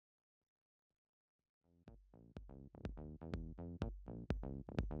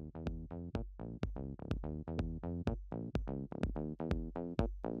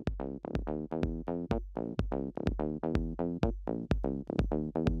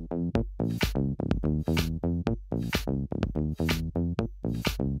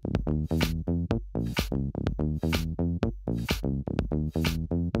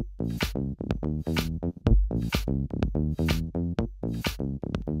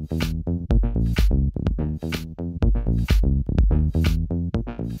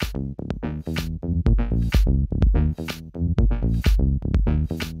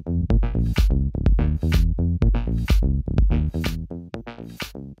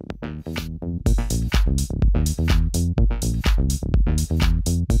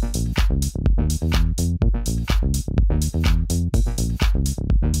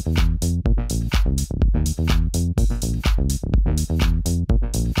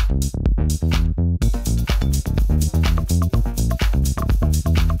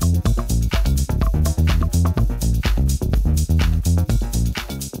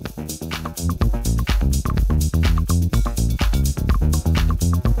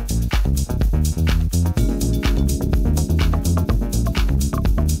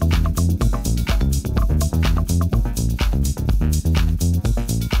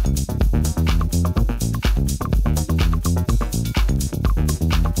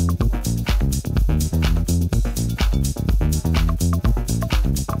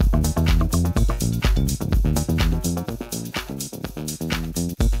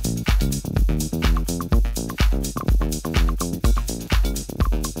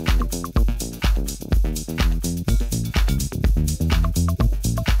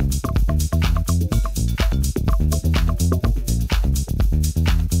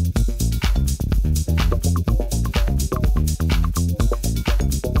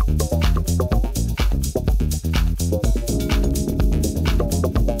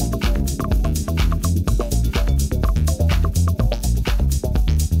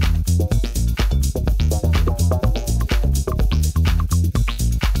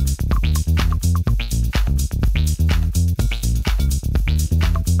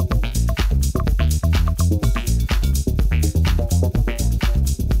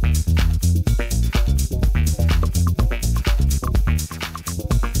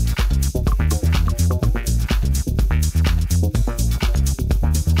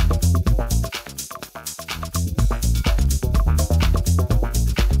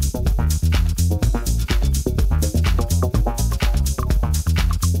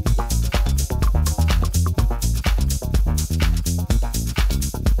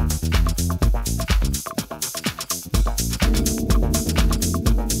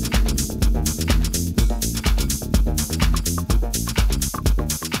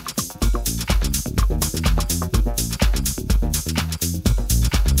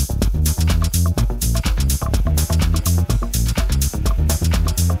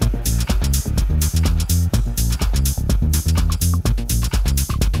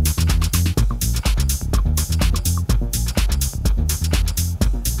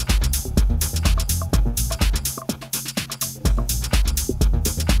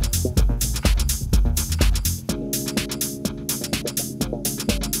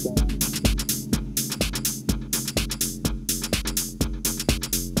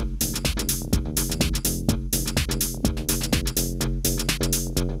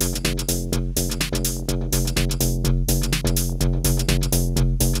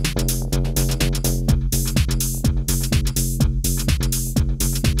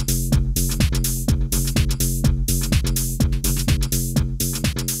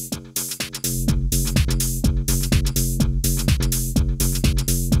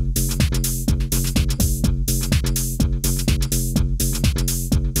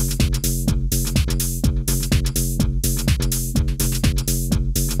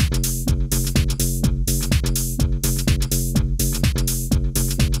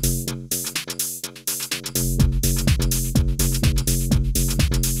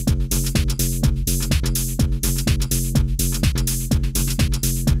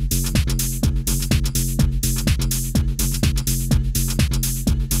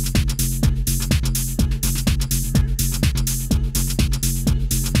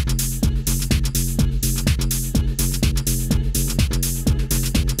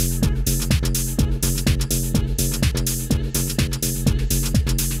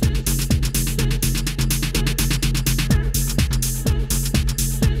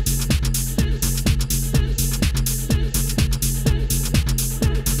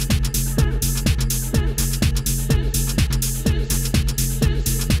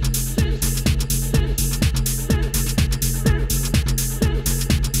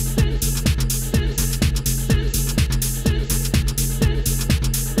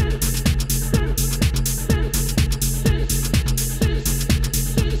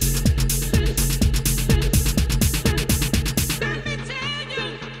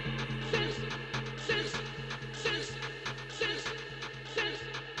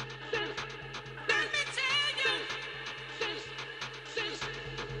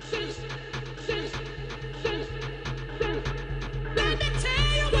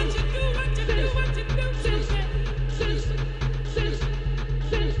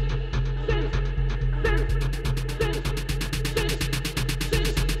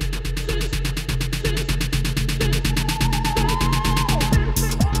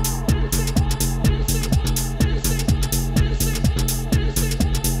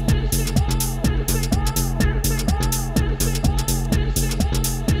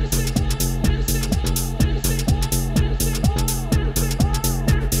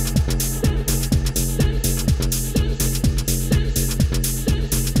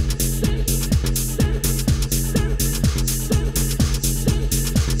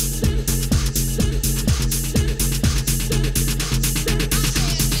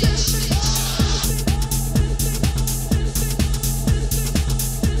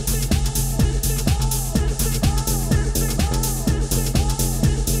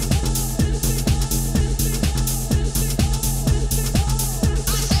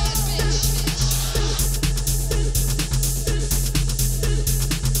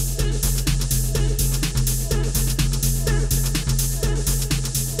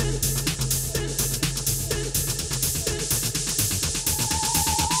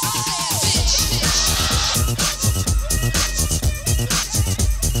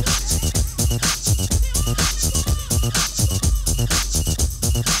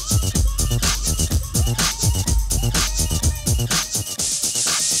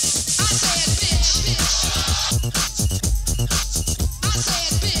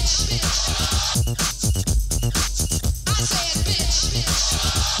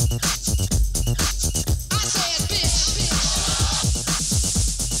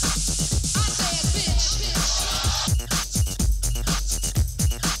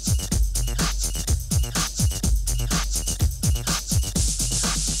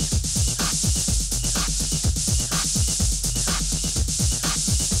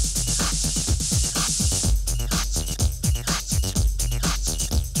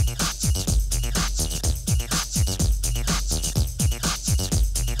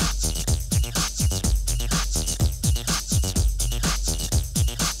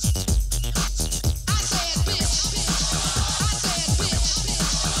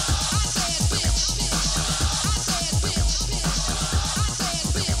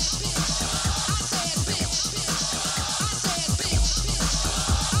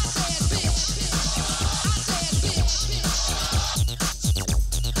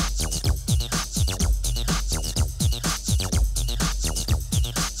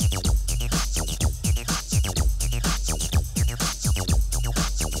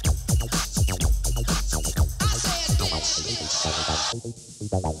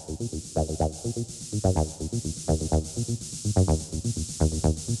I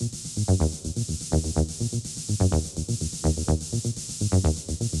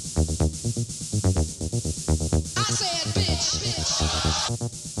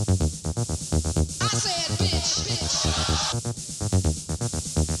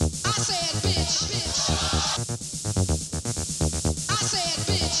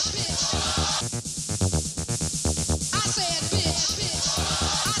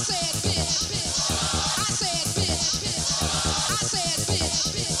said bitch.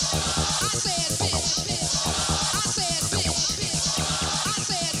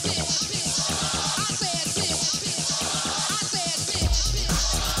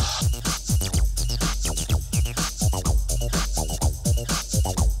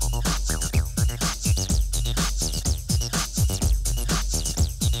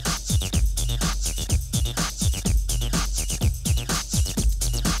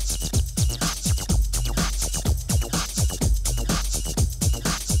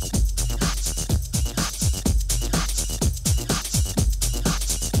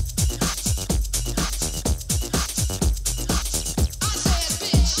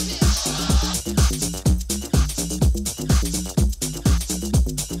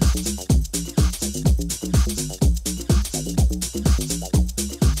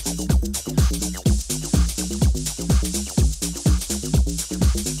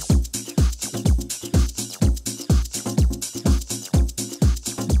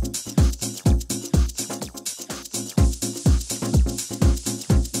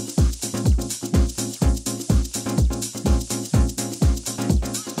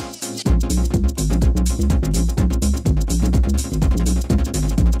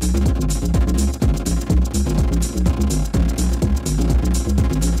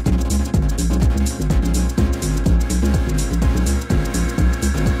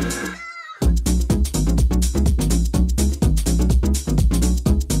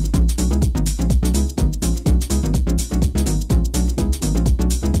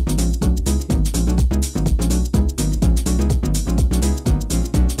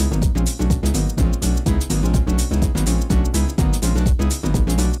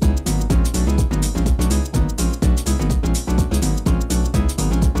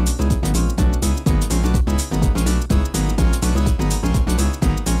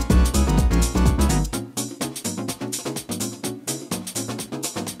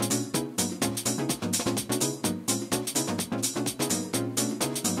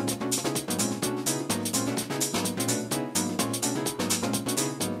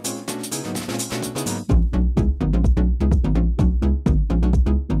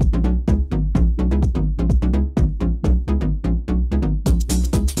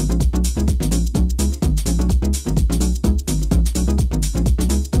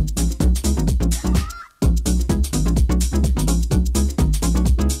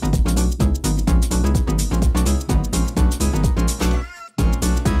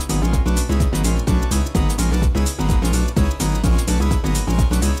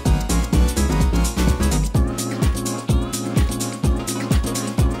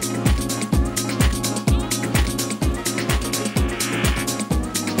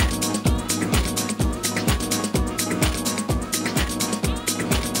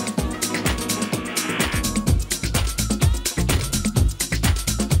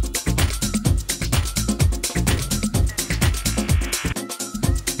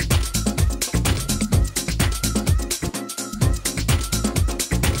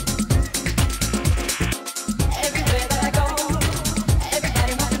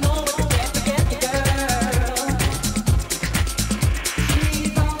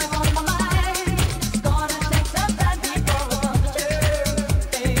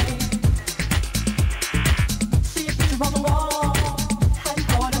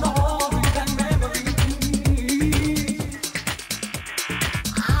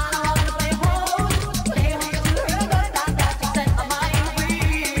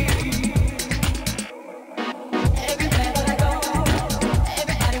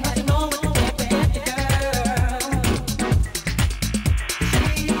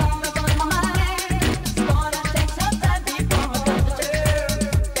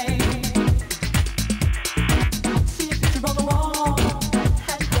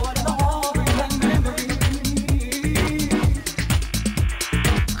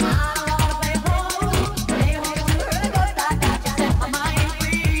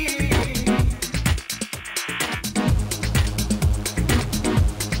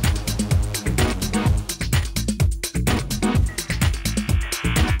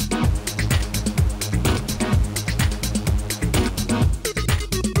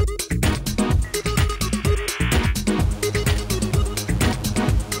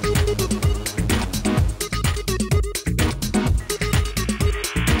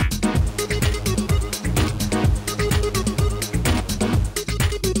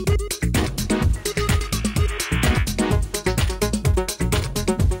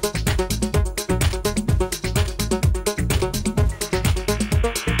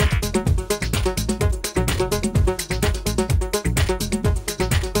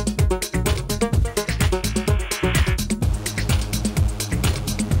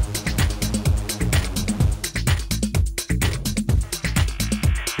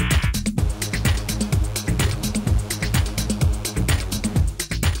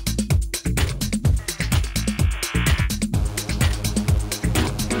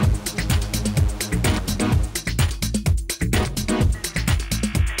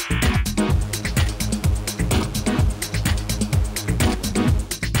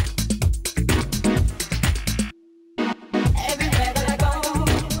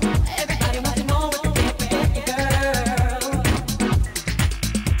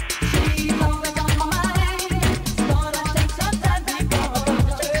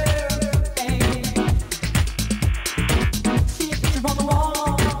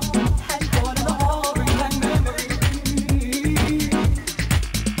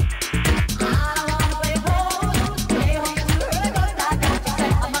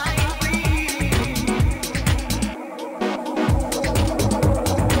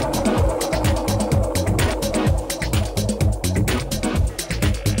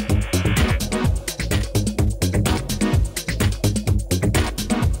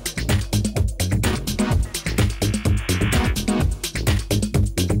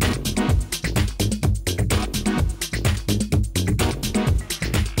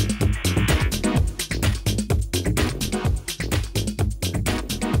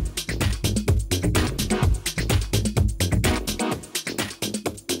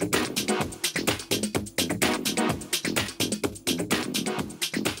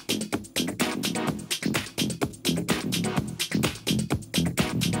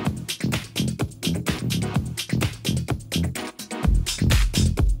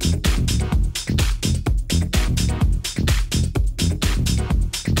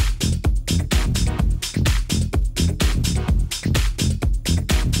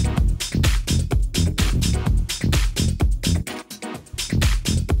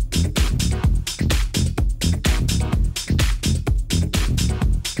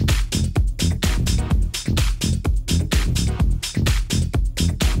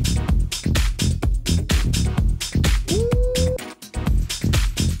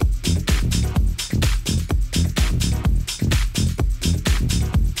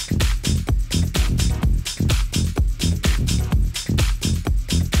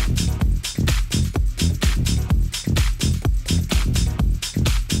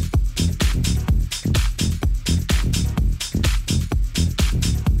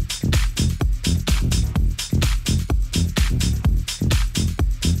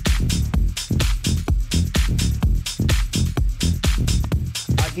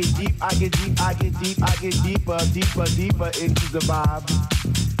 get deep, I get deep, I get deep, I get deeper, deeper, deeper into the vibe.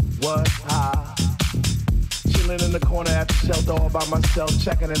 What high? Chilling in the corner at the shelter all by myself,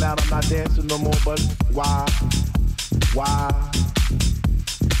 checking it out. I'm not dancing no more, but why? Why?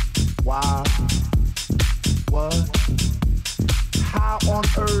 Why? What? How on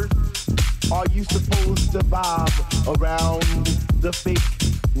earth are you supposed to vibe around the fake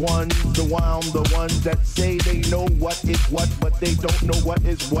ones, the ones that say they know what is what, but they don't know what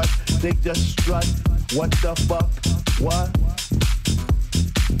is what. They just strut. What the fuck? What?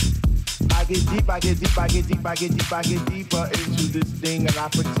 I get deep, I get deep, I get deep, I get deep, I get deeper into this thing, and I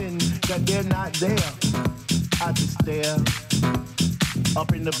pretend that they're not there. I just stare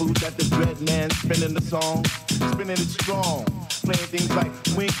up in the booth at the dread man, spinning the song, spinning it strong, playing things like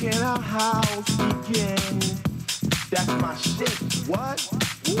when can our house begin? That's my shit. What?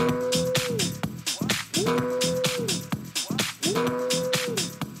 Woo! Woo!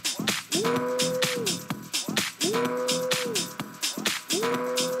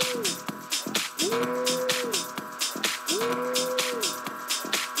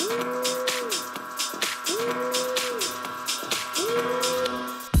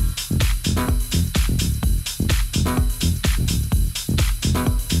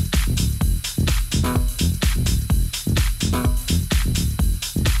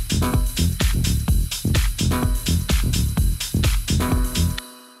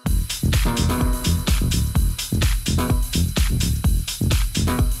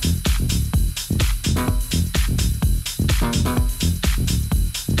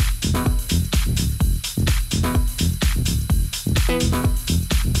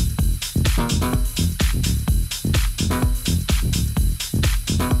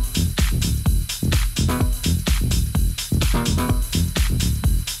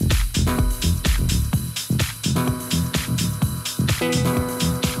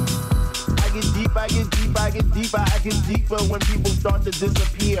 But when people start to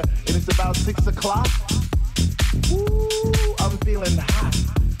disappear and it's about 6 o'clock, ooh, I'm feeling hot.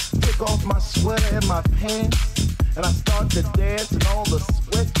 Take off my sweater and my pants, and I start to dance, and all the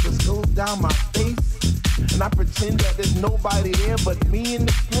sweat just goes down my face, and I pretend that there's nobody there but me in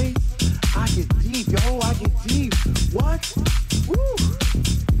this place. I get deep, yo, I get deep. What? Woo!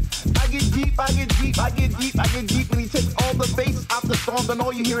 I get deep, I get deep, I get deep, I get deep, and he takes all the bass out the song, and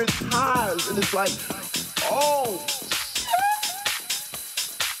all you hear is highs, and it's like, oh.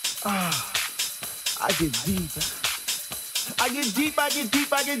 I get deep. I get deep, I get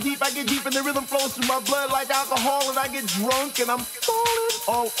deep, I get deep, I get deep, and the rhythm flows through my blood like alcohol, and I get drunk, and I'm falling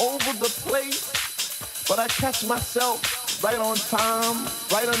all over the place. But I catch myself right on time,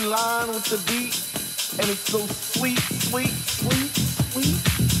 right in line with the beat, and it's so sweet, sweet, sweet, sweet.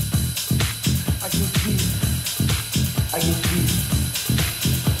 I get deep. I get deep.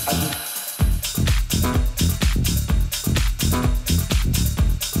 I get deep.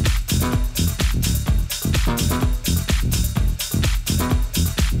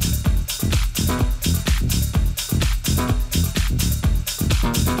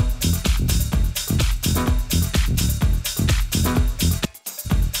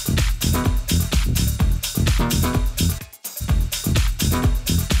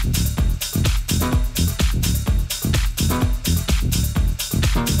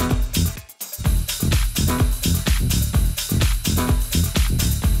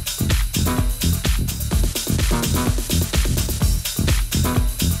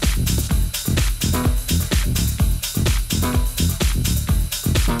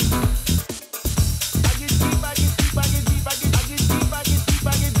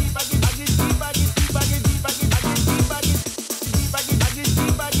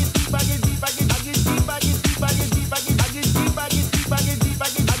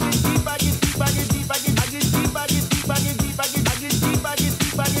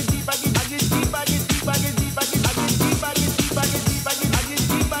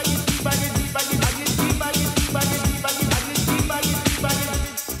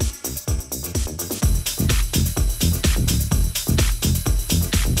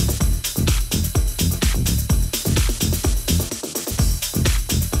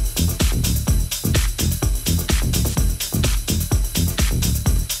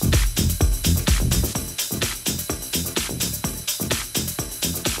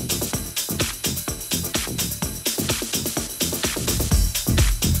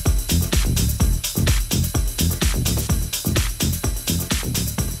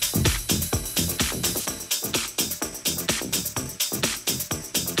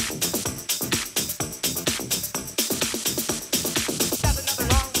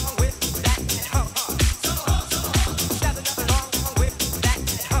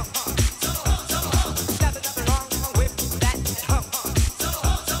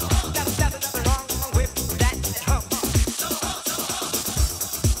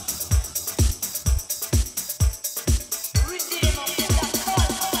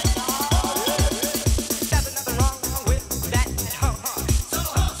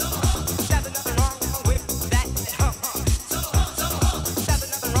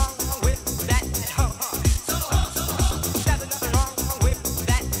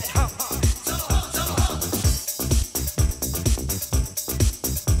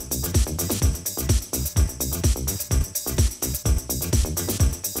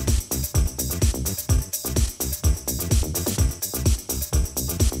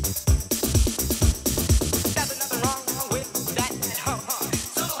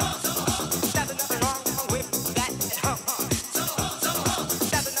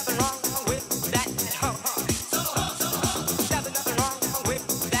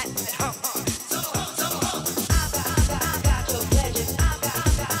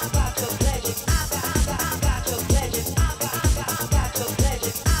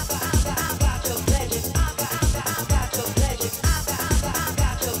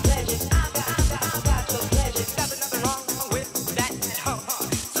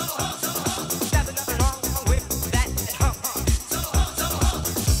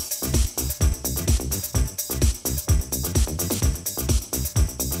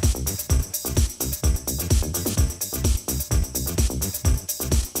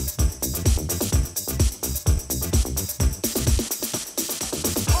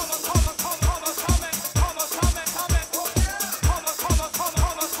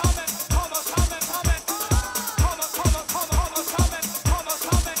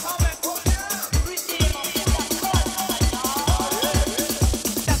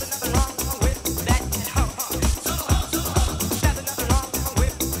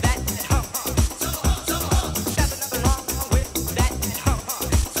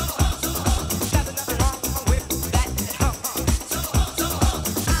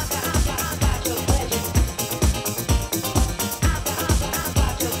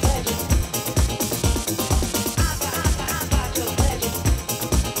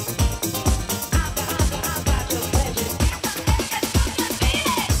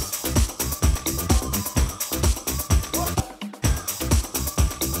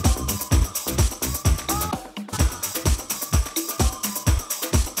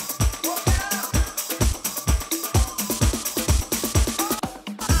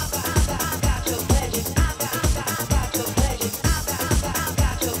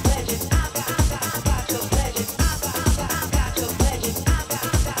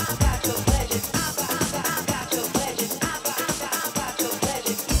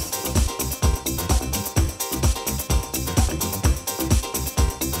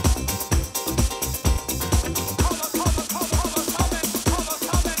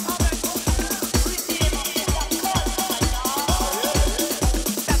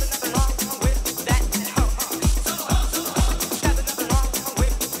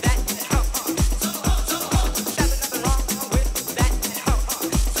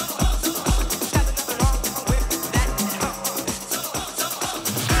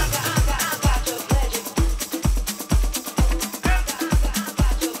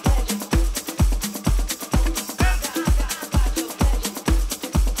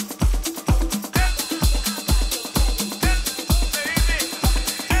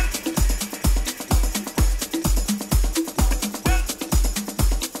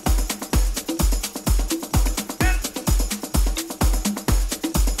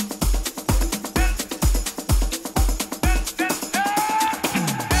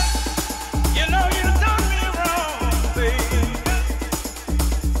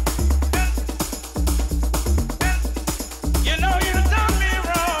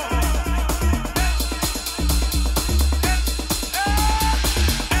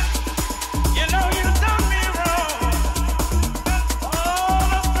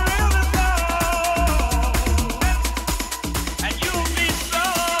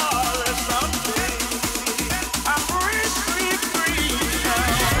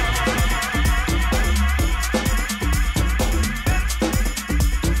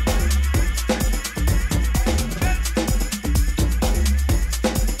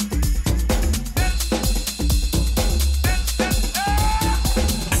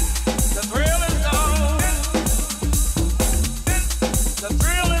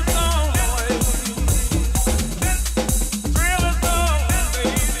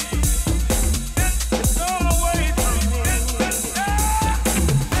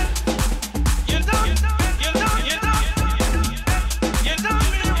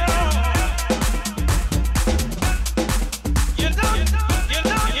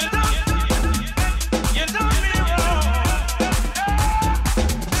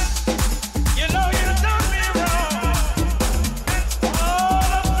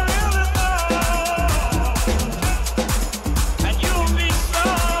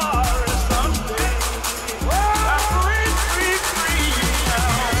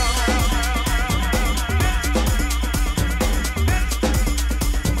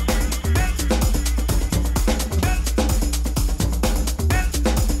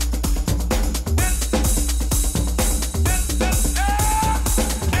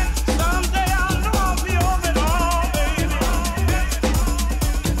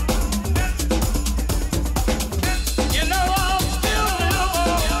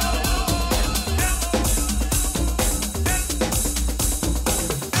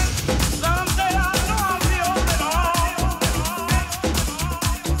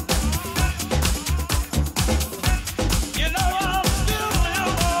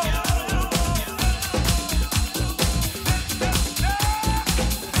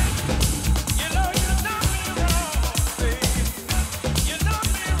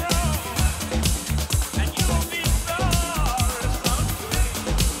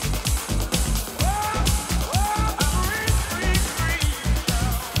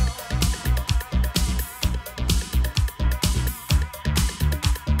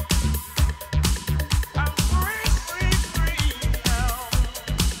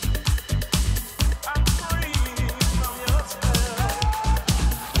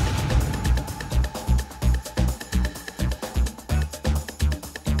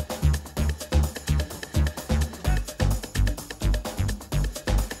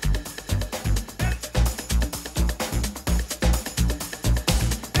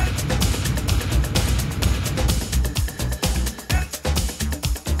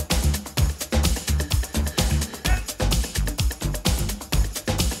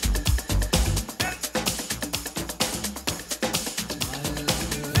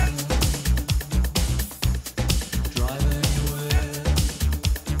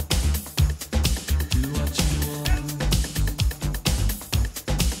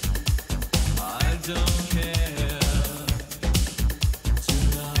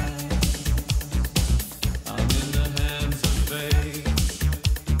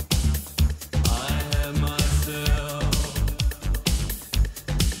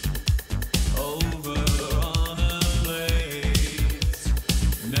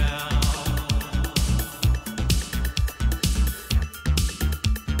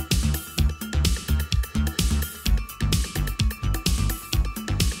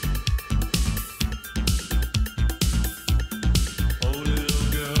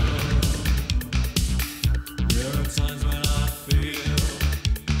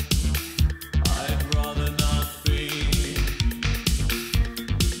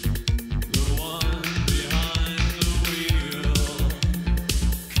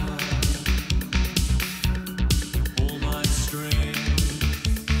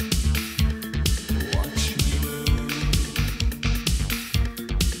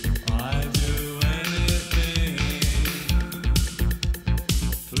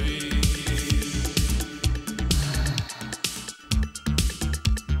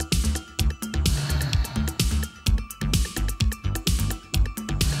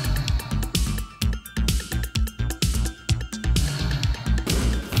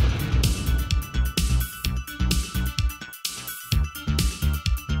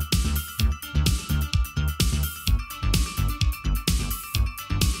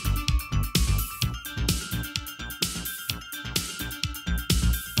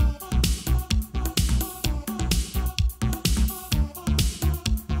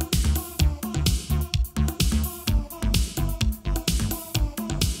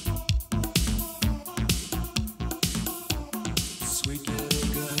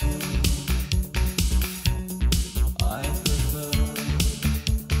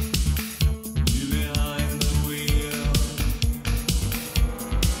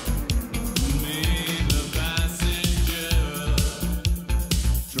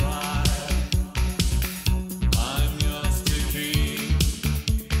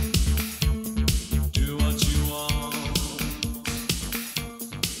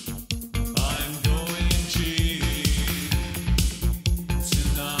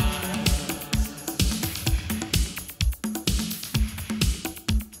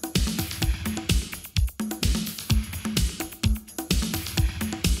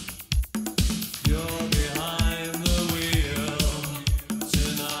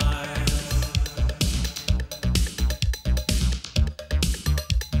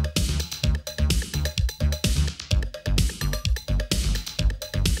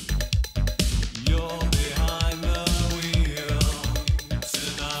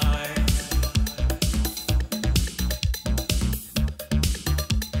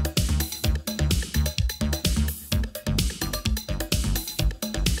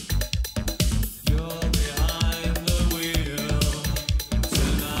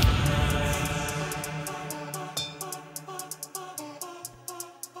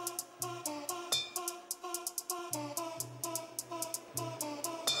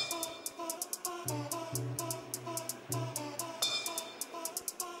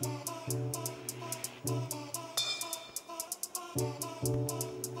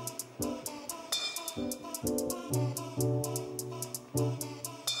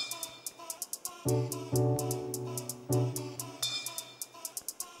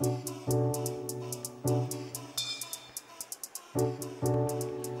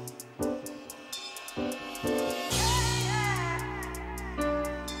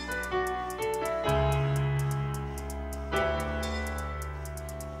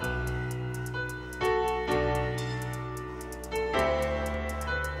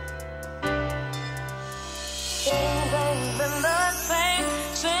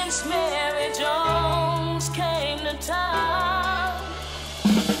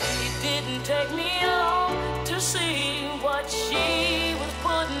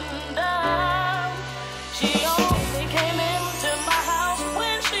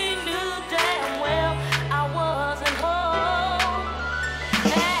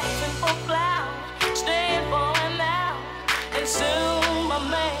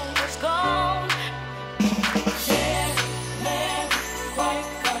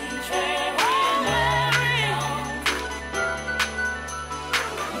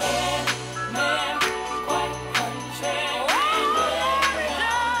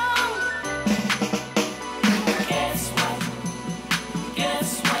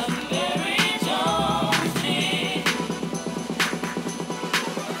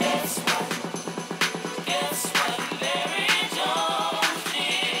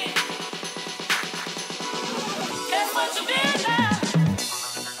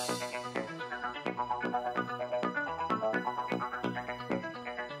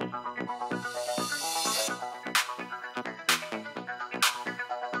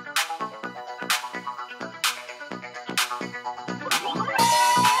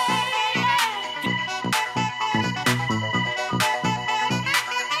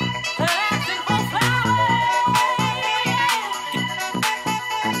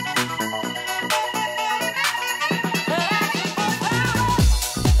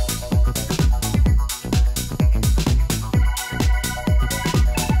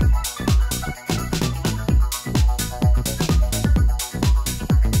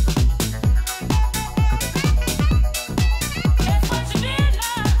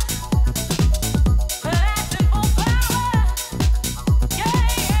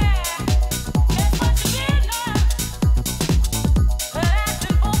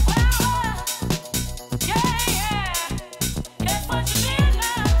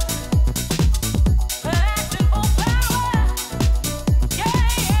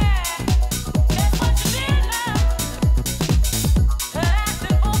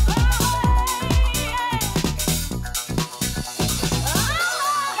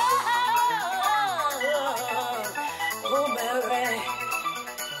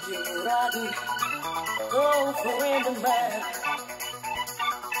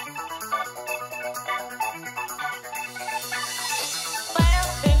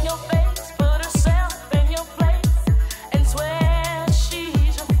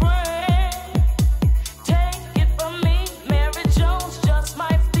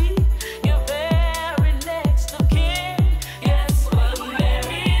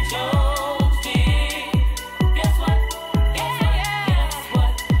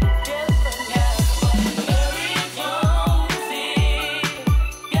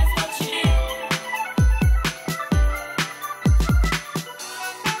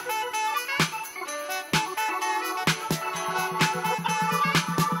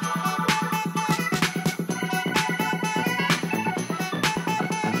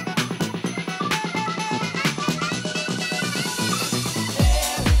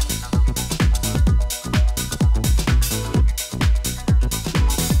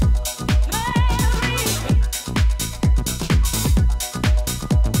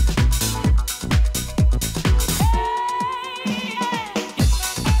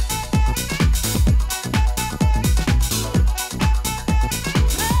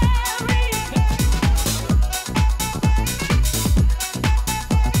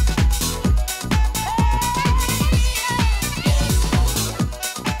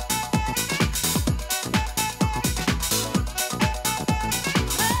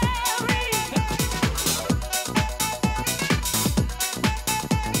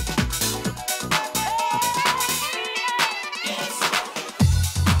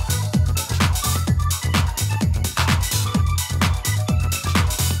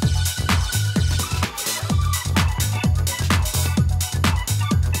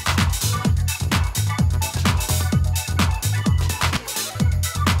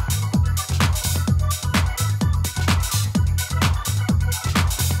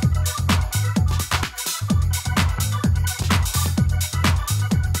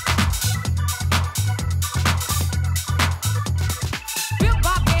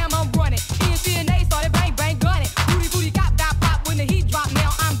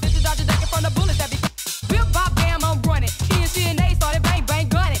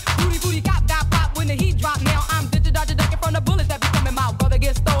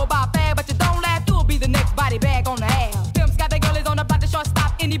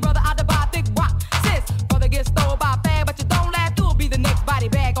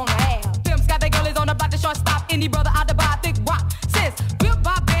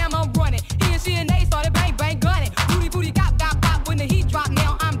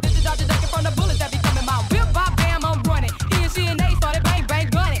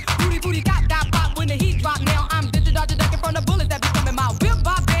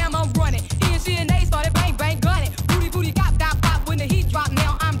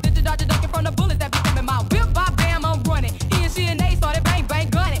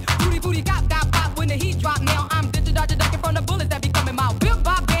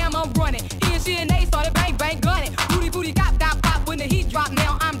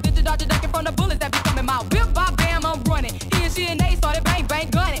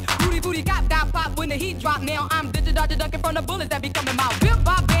 drop now, I'm dodging, ducking from the bullets that be coming out. Bip,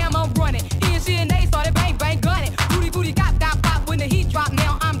 bop, bam, I'm running. E and C and A started bang, bang, gunning. Booty, booty, got, pop when the heat drop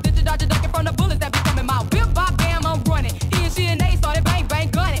now, I'm dodging, ducking from the bullets that be coming out. Bip, bop, bam, I'm running. E and C and A started bang, bang,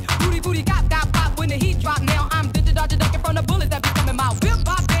 gunning. Booty, booty, got, pop when the heat drop now, I'm dodging, ducking from the bullets that be coming out. Bip,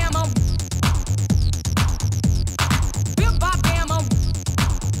 bop, bam, I'm Bip, bop, bam, I'm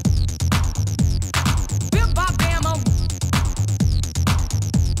Bip, bop, bam, I'm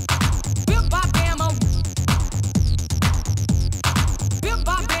Bip, bop, bam, I'm Bip,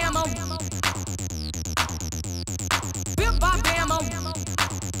 bop, bam, I'm Bip, bop, bam, I'm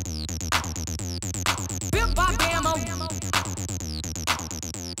Bip, bop, bam, I'm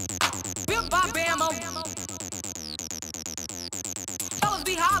Bip, bop, bam, I'm Fellas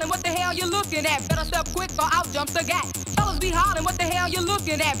be hollering, what the hell you looking at? Better step quick or out jumps the gat. Fellas be hollering, what the hell you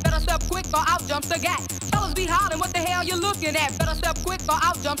looking at? Better step quick or out jumps the gat. Fellas be hollering, what the hell you looking at? Better step quick or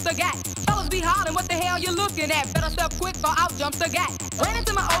out jumps the gat. Fellas be hollering, what the hell you looking at? Better step quick or out jumps the gat. Ran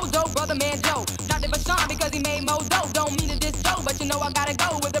into my old dope brother, man Joe. Dropped it for Sean because he made more dope. Don't mean to diss Joe, but you know I gotta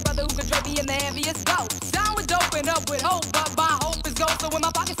go with the brother who could trade me in the heaviest go. Sound with dope and up with hope, but my hope is gold, so when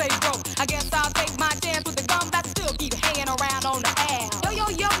my pocket say broke, I guess I'll take my chance with the gun back, still keep hanging around on the air.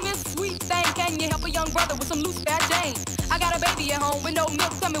 Yo, Miss Sweet Thing, can you help a young brother with some loose fat Jane? I got a baby at home with no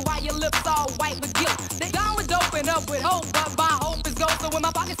milk, tell me why your lips all white with guilt. They gone with dope and up with hope, but my hope is gold, so when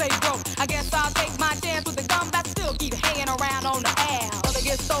my pocket say broke, I guess I'll take my chance with the gun back, still keep hanging around on the air. Brother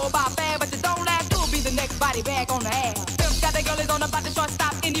gets sold by fad, but you don't laugh, you'll be the next body bag on the air. Them got the girlies on about the short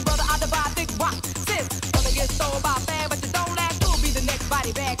stop, indie brother out the buy thick rock. Sis, brother gets sold by fad, but you don't laugh, you'll be the next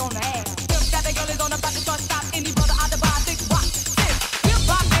body bag on the air. Them got the girlies on about the short stop, indie brother out the buy thick rock. Sis, bip,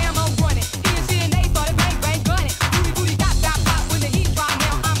 bop, bam, I'm running. E and C and A started bang, bang, gunning. Booty, booty, got, pop when the heat drop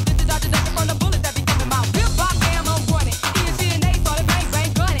now, I'm dodging, from the bullets that be coming out. Bip, bop, bam, I'm running. E and C and A started bang,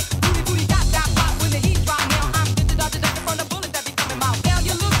 bang, gunning. Booty, booty, got, pop when the heat drop now, I'm dodging, from the bullets that be coming out. Hell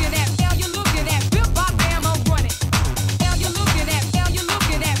you looking at, bip, bop, bam, I'm running. Hell you looking at,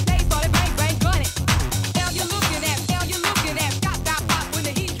 they started bang, bang, gunning. Hell you looking at, got, pop when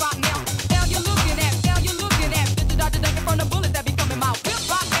the heat drop now. Hell you looking at,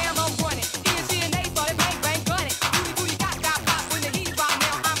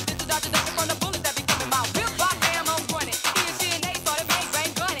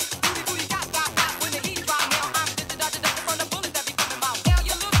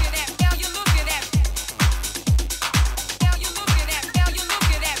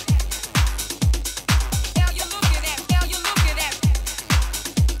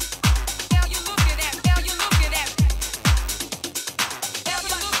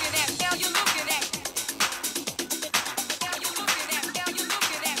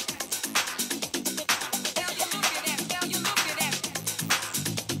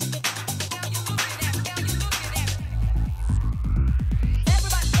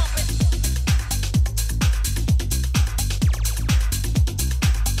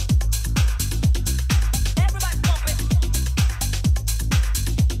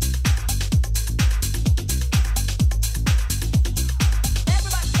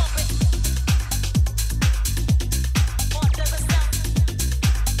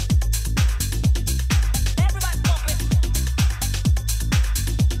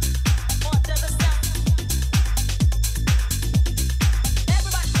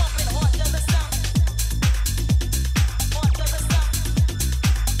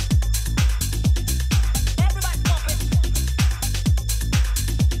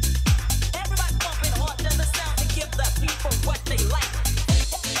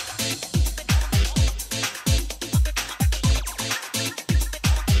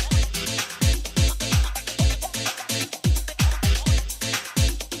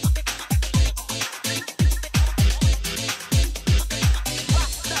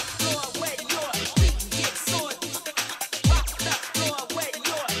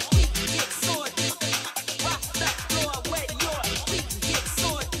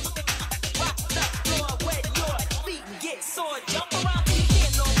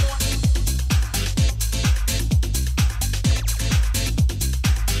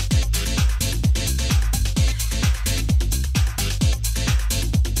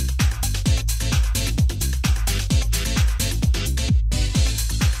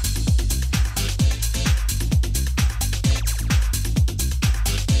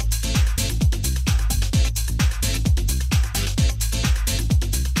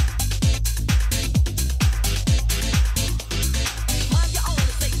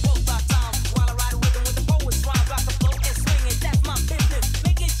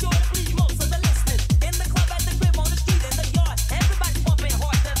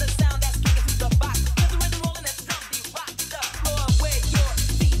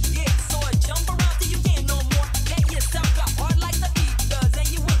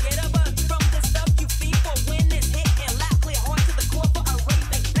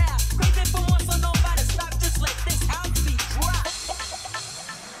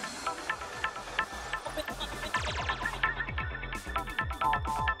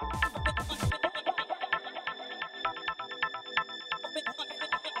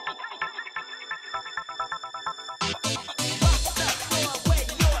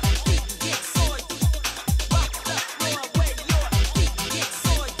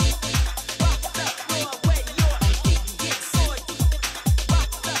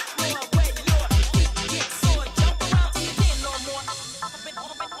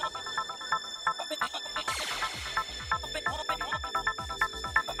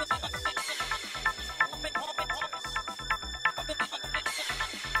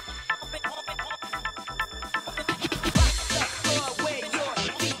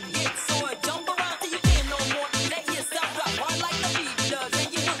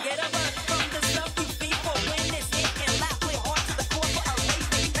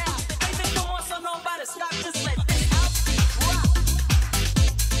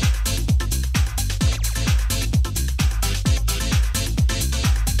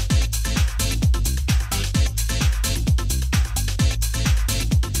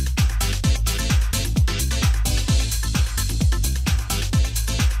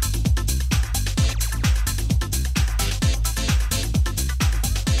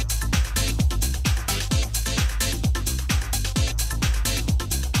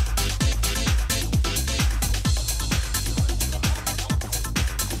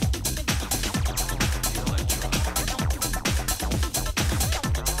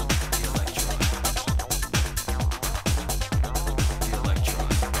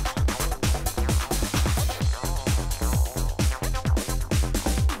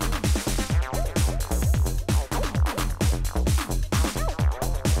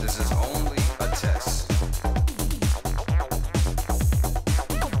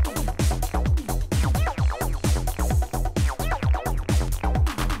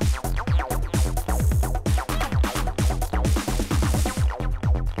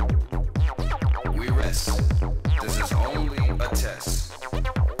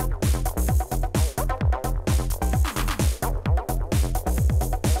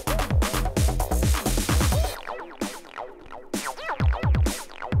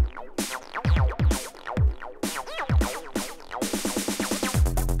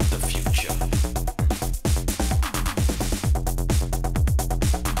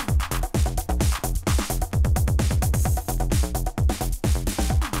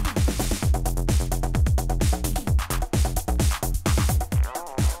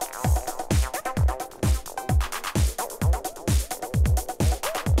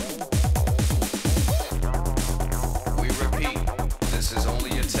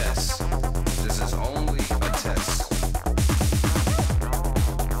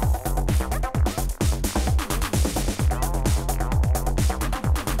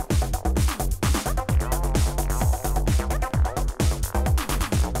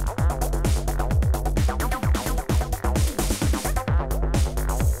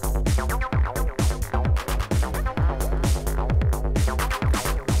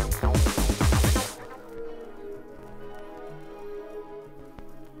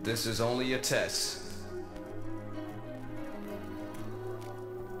 This is only a test.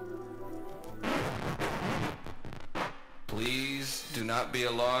 Please do not be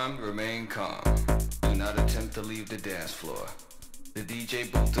alarmed, remain calm. Do not attempt to leave the dance floor. The DJ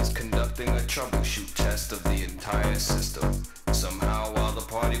booth is conducting a troubleshoot test of the entire system. Somehow, while the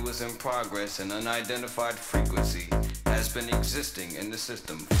party was in progress, an unidentified frequency has been existing in the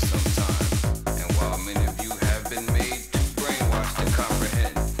system for some time. And while many of you have been made too brainwashed to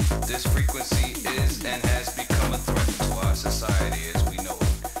comprehend, this frequency is and has become a threat to our society as we know it.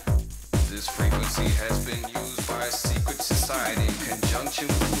 This frequency has been used by a secret society in conjunction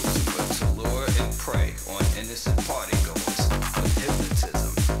with Lucifer to lure and prey on innocent partygoers with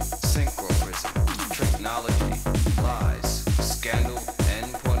hypnotism, synchroprism, technology, lies, scandal,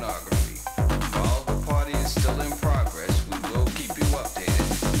 and pornography. While the party is still in progress, we will keep you updated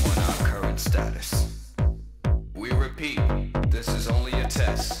on our current status. We repeat, this is only a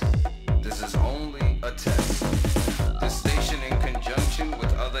test. This is only a test. The station, in conjunction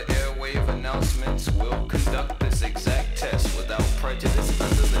with other airwave announcements, will conduct this exact test without prejudice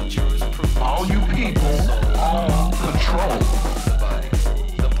under the jurisprudence. All you people on control. The body,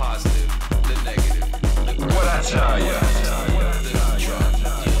 the positive, the negative, the good. What I tell ya? The neutron,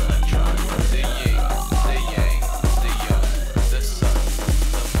 the electron, the yin, the yang, the young, the sun,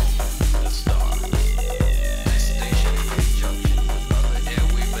 the moon, the star. This station, in conjunction with other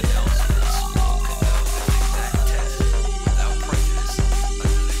airwave announcements, will conduct this exact test without prejudice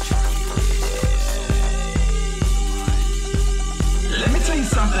under the jurisprudence. Let me tell you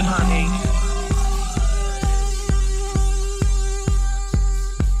something, honey.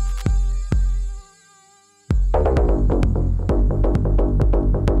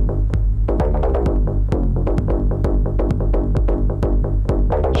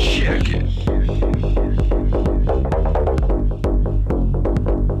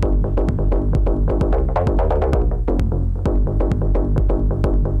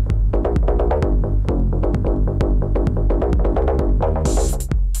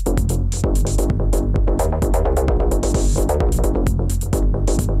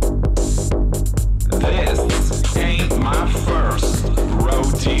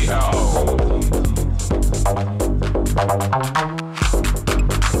 All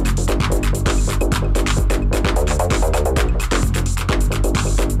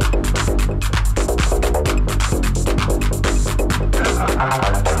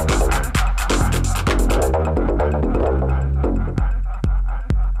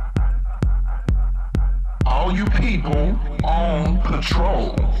you people on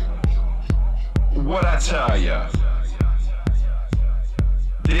patrol, what I tell ya?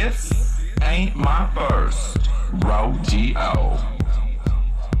 This ain't my first rodeo.